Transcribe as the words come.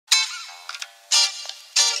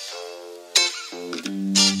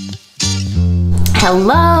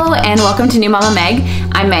Hello and welcome to New Mama Meg.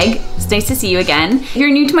 I'm Meg. It's nice to see you again. If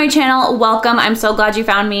you're new to my channel, welcome. I'm so glad you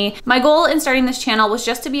found me. My goal in starting this channel was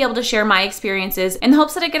just to be able to share my experiences in the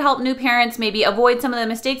hopes that it could help new parents maybe avoid some of the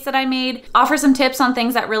mistakes that I made, offer some tips on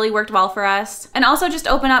things that really worked well for us, and also just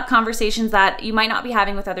open up conversations that you might not be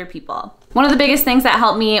having with other people. One of the biggest things that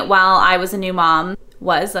helped me while I was a new mom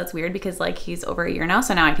that's weird because like he's over a year now,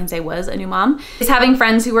 so now I can say was a new mom, is having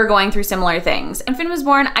friends who were going through similar things. When Finn was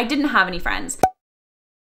born, I didn't have any friends.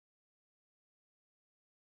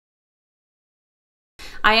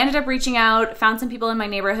 I ended up reaching out, found some people in my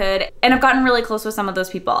neighborhood, and I've gotten really close with some of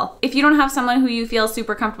those people. If you don't have someone who you feel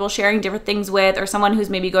super comfortable sharing different things with, or someone who's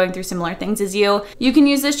maybe going through similar things as you can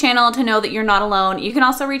use this channel to know that you're not alone. You can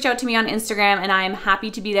also reach out to me on Instagram, and I am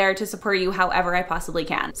happy to be there to support you however I possibly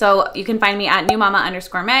can. So you can find me at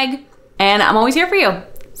newmama_Meg, and I'm always here for you.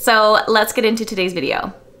 So let's get into today's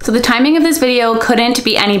video. So the timing of this video couldn't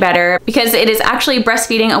be any better because it is actually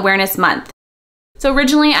Breastfeeding Awareness Month. So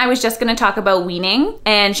originally I was just gonna talk about weaning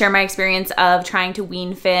and share my experience of trying to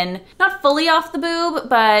wean Finn, not fully off the boob,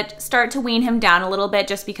 but start to wean him down a little bit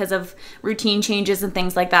just because of routine changes and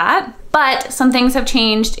things like that. But some things have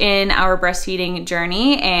changed in our breastfeeding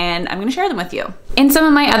journey and I'm gonna share them with you. In some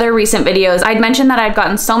of my other recent videos, I'd mentioned that I'd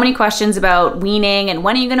gotten so many questions about weaning and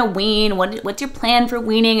when are you gonna wean, what's your plan for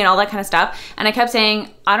weaning and all that kind of stuff. And I kept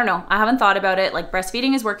saying, I don't know, I haven't thought about it. Like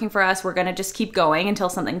breastfeeding is working for us. We're gonna just keep going until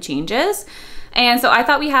something changes. And so I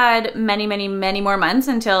thought we had many more months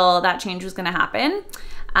until that change was gonna happen.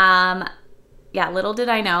 Yeah, little did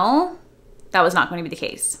I know that was not going to be the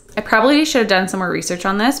case. I probably should have done some more research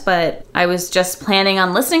on this, but I was just planning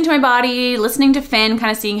on listening to my body, listening to Finn,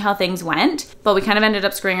 kind of seeing how things went. But we kind of ended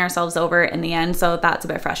up screwing ourselves over in the end, so that's a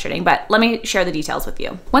bit frustrating. But let me share the details with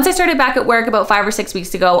you. Once I started back at work about 5 or 6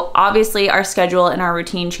 weeks ago, obviously our schedule and our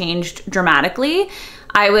routine changed dramatically.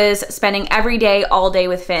 I was spending every day, all day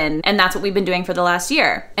with Finn, and that's what we've been doing for the last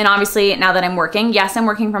year. And obviously now that I'm working, yes, I'm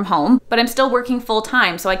working from home, but I'm still working full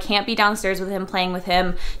time, so I can't be downstairs with him, playing with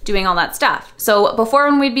him, doing all that stuff. So before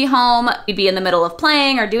when we'd be home, we'd be in the middle of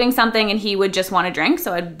playing or doing something and he would just want a drink,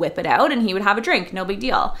 so I'd whip it out and he would have a drink, no big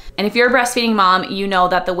deal. And if you're a breastfeeding mom, you know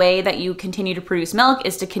that the way that you continue to produce milk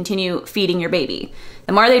is to continue feeding your baby.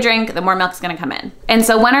 The more they drink, the more milk's gonna come in. And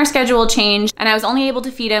so when our schedule changed and I was only able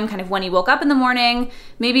to feed him kind of when he woke up in the morning,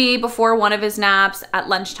 maybe before one of his naps, at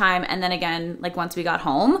lunchtime, and then again, like once we got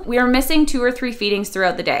home, we were missing 2 or 3 feedings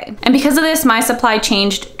throughout the day. And because of this, my supply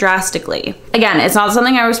changed drastically. Again, it's not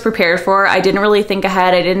something I was prepared for. I didn't really think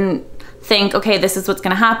ahead. I didn't think, okay, this is what's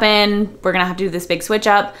gonna happen. We're gonna have to do this big switch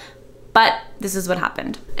up. But this is what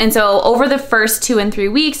happened. And so over the first 2 and 3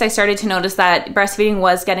 weeks, I started to notice that breastfeeding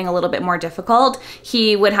was getting a little bit more difficult.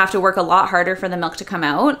 He would have to work a lot harder for the milk to come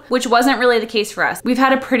out, which wasn't really the case for us. We've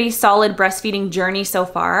had a pretty solid breastfeeding journey so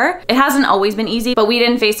far. It hasn't always been easy, but we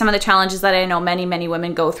didn't face some of the challenges that I know many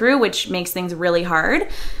women go through, which makes things really hard.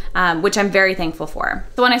 Which I'm very thankful for.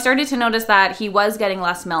 So when I started to notice that he was getting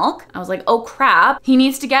less milk, I was like, oh crap, he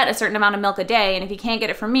needs to get a certain amount of milk a day, and if he can't get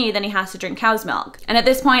it from me, then he has to drink cow's milk. And at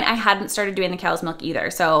this point, I hadn't started doing the cow's milk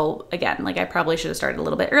either. So again, like I probably should have started a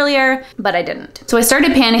little bit earlier, but I didn't. So I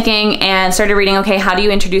started panicking and started reading, okay, how do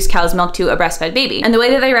you introduce cow's milk to a breastfed baby? And the way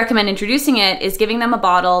that I recommend introducing it is giving them a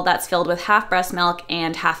bottle that's filled with half breast milk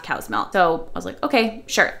and half cow's milk. So I was like, okay,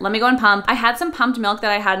 sure, let me go and pump. I had some pumped milk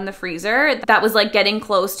that I had in the freezer that was like getting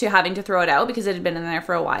close to having to throw it out because it had been in there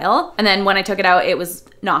for a while. And then when I took it out, it was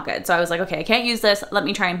not good. So I was like, okay, I can't use this. Let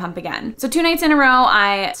me try and pump again. So 2 nights in a row,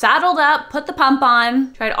 I saddled up, put the pump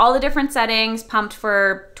on, tried all the different settings, pumped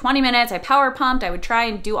for 20 minutes. I power pumped. I would try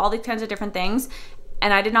and do all these kinds of different things.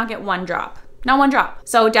 And I did not get 1 drop. Not 1 drop.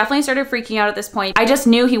 So definitely started freaking out at this point. I just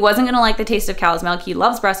knew he wasn't gonna like the taste of cow's milk. He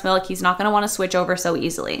loves breast milk. He's not gonna wanna switch over so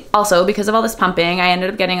easily. Also, because of all this pumping, I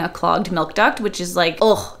ended up getting a clogged milk duct, which is like,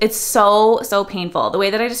 oh, it's so painful. The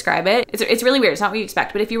way that I describe it, it's really weird. It's not what you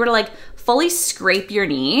expect. But if you were to like fully scrape your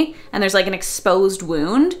knee and there's like an exposed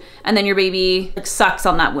wound and then your baby like sucks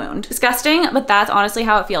on that wound. Disgusting, but that's honestly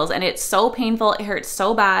how it feels. And it's so painful. It hurts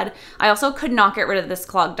so bad. I also could not get rid of this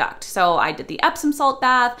clogged duct. So I did the Epsom salt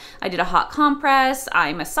bath. I did a hot compress.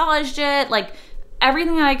 I massaged it. Like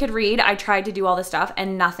everything that I could read, I tried to do all this stuff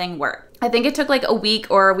and nothing worked. I think it took like a week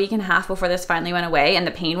or a week and a half before this finally went away and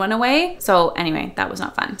the pain went away. So anyway, that was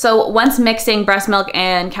not fun. So once mixing breast milk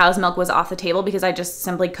and cow's milk was off the table because I just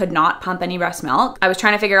simply could not pump any breast milk, I was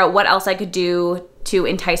trying to figure out what else I could do to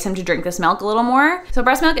entice him to drink this milk a little more. So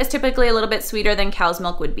breast milk is typically a little bit sweeter than cow's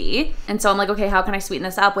milk would be. And so I'm like, okay, how can I sweeten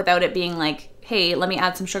this up without it being like, hey, let me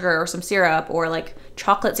add some sugar or some syrup or like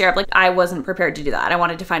chocolate syrup. Like, I wasn't prepared to do that. I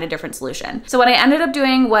wanted to find a different solution. So what I ended up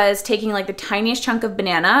doing was taking like the tiniest chunk of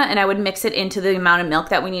banana, and I would mix it into the amount of milk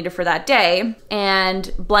that we needed for that day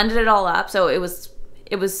and blended it all up. So it was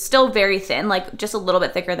still very thin, like just a little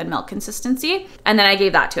bit thicker than milk consistency. And then I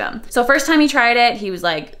gave that to him. So first time he tried it, he was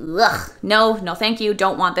like, ugh, no thank you,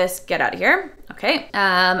 don't want this, get out of here. Okay,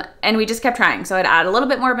 and we just kept trying. So I'd add a little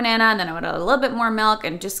bit more banana, and then I would add a little bit more milk,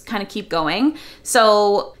 and just kind of keep going.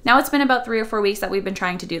 So now it's been about 3 or 4 weeks that we've been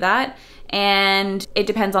trying to do that. And it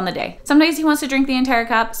depends on the day. Some days he wants to drink the entire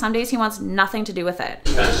cup. Some days he wants nothing to do with it.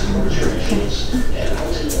 You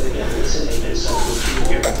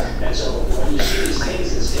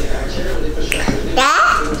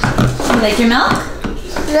like your milk?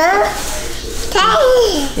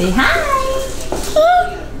 Say hi.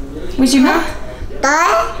 Where's your milk?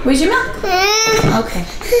 Where's your milk? Okay.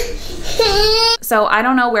 So I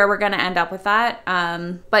don't know where we're gonna end up with that,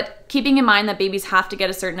 but keeping in mind that babies have to get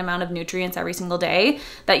a certain amount of nutrients every single day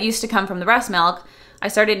that used to come from the breast milk, I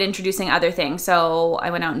started introducing other things. So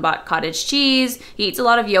I went out and bought cottage cheese. He eats a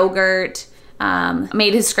lot of yogurt.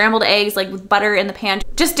 Made his scrambled eggs like with butter in the pan.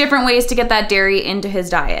 Just different ways to get that dairy into his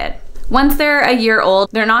diet. Once they're a year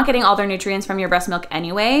old, they're not getting all their nutrients from your breast milk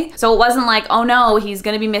anyway. So it wasn't like, oh no, he's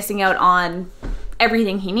gonna be missing out on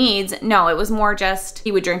everything he needs. No, it was more just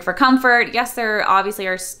he would drink for comfort. Yes, there obviously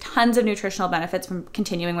are tons of nutritional benefits from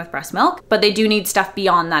continuing with breast milk, but they do need stuff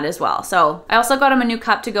beyond that as well. So I also got him a new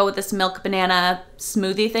cup to go with this milk banana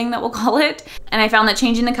smoothie thing that we'll call it. And I found that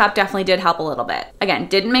changing the cup definitely did help a little bit. Again,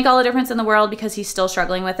 didn't make all the difference in the world because he's still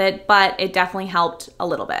struggling with it, but it definitely helped a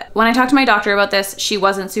little bit. When I talked to my doctor about this, she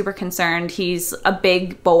wasn't super concerned. He's a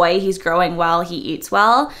big boy, he's growing well, he eats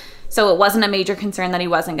well. So it wasn't a major concern that he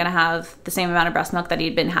wasn't gonna have the same amount of breast milk that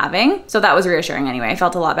he'd been having. So that was reassuring anyway. I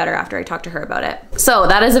felt a lot better after I talked to her about it. So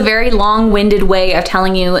that is a very long-winded way of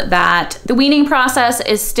telling you that the weaning process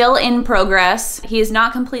is still in progress. He is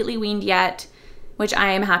not completely weaned yet, which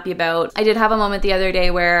I am happy about. I did have a moment the other day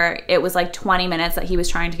where it was like 20 minutes that he was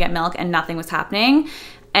trying to get milk and nothing was happening.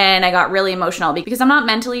 And I got really emotional because I'm not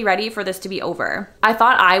mentally ready for this to be over. I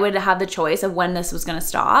thought I would have the choice of when this was gonna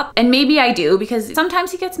stop. And maybe I do, because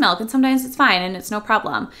sometimes he gets milk and sometimes it's fine and it's no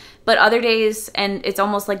problem. But other days, and it's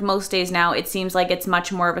almost like most days now, it seems like it's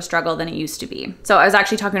much more of a struggle than it used to be. So I was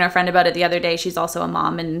actually talking to a friend about it the other day. She's also a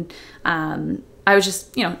mom, and I was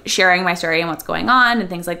just, you know, sharing my story and what's going on and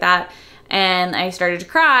things like that. And I started to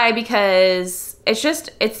cry because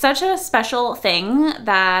it's such a special thing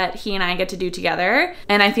that he and I get to do together.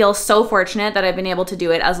 And I feel so fortunate that I've been able to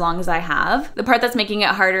do it as long as I have. The part that's making it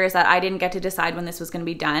harder is that I didn't get to decide when this was gonna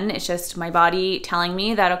be done. It's just my body telling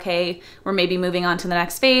me that, okay, we're maybe moving on to the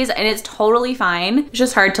next phase, and it's totally fine. It's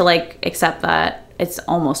just hard to like accept that it's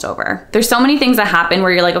almost over. There's so many things that happen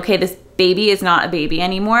where you're like, okay, this baby is not a baby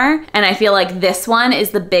anymore. And I feel like this one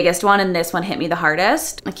is the biggest one, and this one hit me the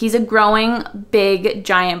hardest. Like, he's a growing, big,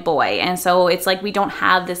 giant boy. And so it's like we don't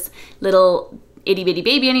have this little itty bitty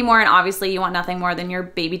baby anymore. And obviously you want nothing more than your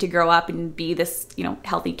baby to grow up and be this, you know,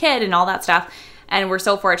 healthy kid and all that stuff. And we're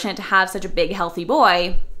so fortunate to have such a big, healthy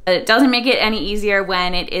boy. But it doesn't make it any easier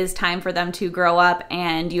when it is time for them to grow up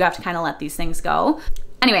and you have to kind of let these things go.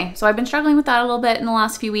 Anyway, so I've been struggling with that a little bit in the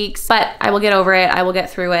last few weeks, but I will get over it. I will get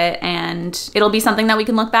through it, and it'll be something that we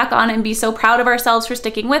can look back on and be so proud of ourselves for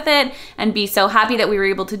sticking with it and be so happy that we were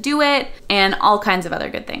able to do it, and all kinds of other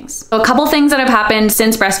good things. So a couple things that have happened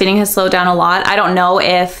since breastfeeding has slowed down a lot. I don't know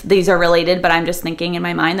if these are related, but I'm just thinking in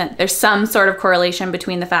my mind that there's some sort of correlation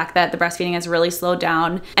between the fact that the breastfeeding has really slowed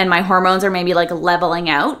down and my hormones are maybe like leveling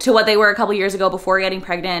out to what they were a couple years ago before getting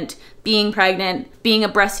pregnant, being a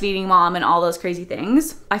breastfeeding mom, and all those crazy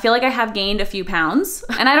things. I feel like I have gained a few pounds,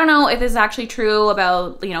 and I don't know if this is actually true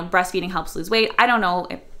about, you know, breastfeeding helps lose weight. I don't know,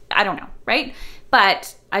 right?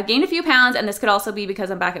 But I've gained a few pounds, and this could also be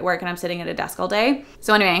because I'm back at work and I'm sitting at a desk all day.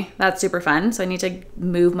 So anyway, that's super fun. So I need to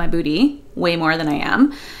move my booty way more than I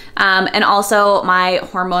am. And also my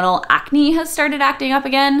hormonal acne has started acting up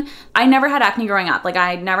again. I never had acne growing up. Like,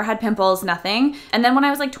 I never had pimples, nothing. And then when I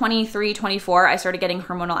was like 23, 24, I started getting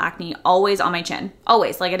hormonal acne always on my chin.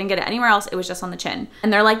 Always. Like, I didn't get it anywhere else. It was just on the chin.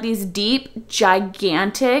 And they're like these deep,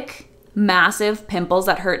 gigantic, massive pimples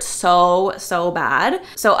that hurt so, so bad.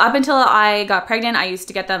 So up until I got pregnant, I used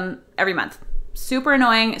to get them every month. Super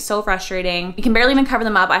annoying, so frustrating. You can barely even cover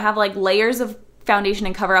them up. I have like layers of foundation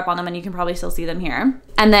and cover up on them, and you can probably still see them here.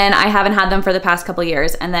 And then I haven't had them for the past couple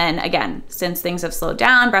years. And then again, since things have slowed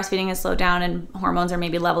down, breastfeeding has slowed down, and hormones are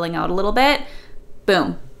maybe leveling out a little bit,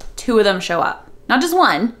 boom, 2 of them show up. Not just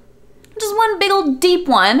one big old deep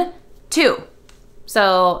one, 2.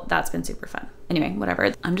 So that's been super fun. Anyway,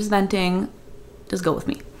 whatever. I'm just venting. Just go with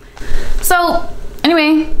me. So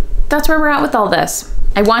anyway, that's where we're at with all this.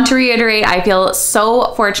 I want to reiterate, I feel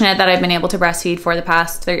so fortunate that I've been able to breastfeed for the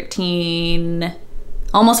past 13,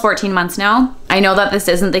 almost 14 months now. I know that this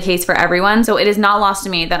isn't the case for everyone, so it is not lost to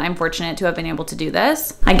me that I'm fortunate to have been able to do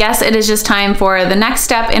this. I guess it is just time for the next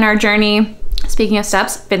step in our journey. Speaking of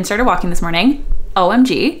steps, Finn started walking this morning.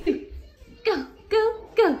 OMG. Go, go,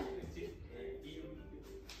 go.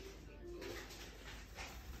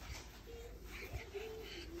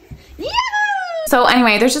 Yeah! So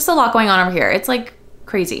anyway, there's just a lot going on over here. It's like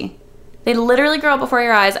crazy. They literally grow up before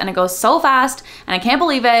your eyes and it goes so fast and I can't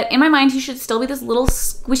believe it. In my mind, he should still be this little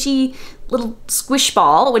squishy little squish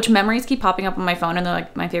ball, which memories keep popping up on my phone and they're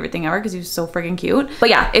like my favorite thing ever because he's so freaking cute. But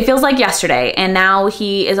yeah, it feels like yesterday and now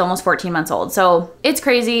he is almost 14 months old. So it's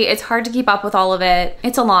crazy. It's hard to keep up with all of it.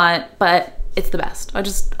 It's a lot, but it's the best. I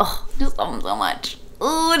just love him so much.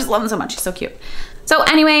 Oh, I just love him so much. He's so cute. So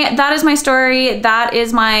anyway, that is my story. That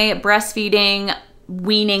is my breastfeeding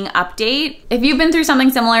weaning update. If you've been through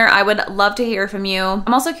something similar, I would love to hear from you.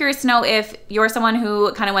 I'm also curious to know if you're someone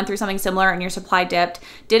who kind of went through something similar and your supply dipped.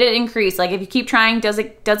 Did it increase? Like if you keep trying, does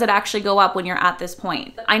it actually go up when you're at this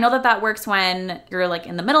point? I know that that works when you're like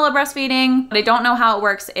in the middle of breastfeeding, but I don't know how it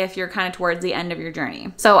works if you're kind of towards the end of your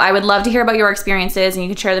journey. So I would love to hear about your experiences and you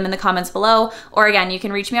can share them in the comments below. Or again, you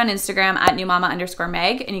can reach me on Instagram at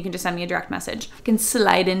newmama_Meg and you can just send me a direct message. You can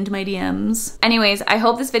slide into my DMs. Anyways, I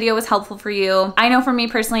hope this video was helpful for you. I know for me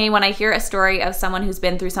personally, when I hear a story of someone who's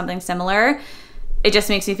been through something similar, it just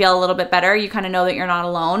makes me feel a little bit better. You kind of know that you're not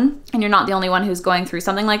alone and you're not the only one who's going through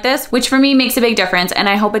something like this, which for me makes a big difference and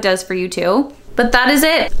I hope it does for you too. But that is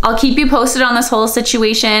it. I'll keep you posted on this whole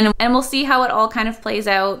situation and we'll see how it all kind of plays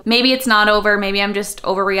out. Maybe it's not over, maybe I'm just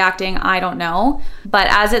overreacting, I don't know. But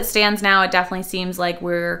as it stands now, it definitely seems like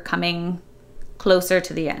we're coming closer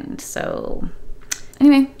to the end. So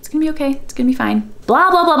anyway, it's gonna be okay. It's gonna be fine. Blah,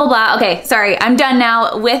 blah, blah, blah, blah. Okay, sorry, I'm done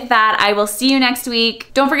now with that. I will see you next week.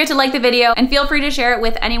 Don't forget to like the video and feel free to share it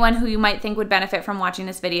with anyone who you might think would benefit from watching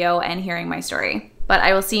this video and hearing my story. But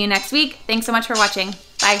I will see you next week. Thanks so much for watching.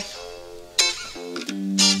 Bye.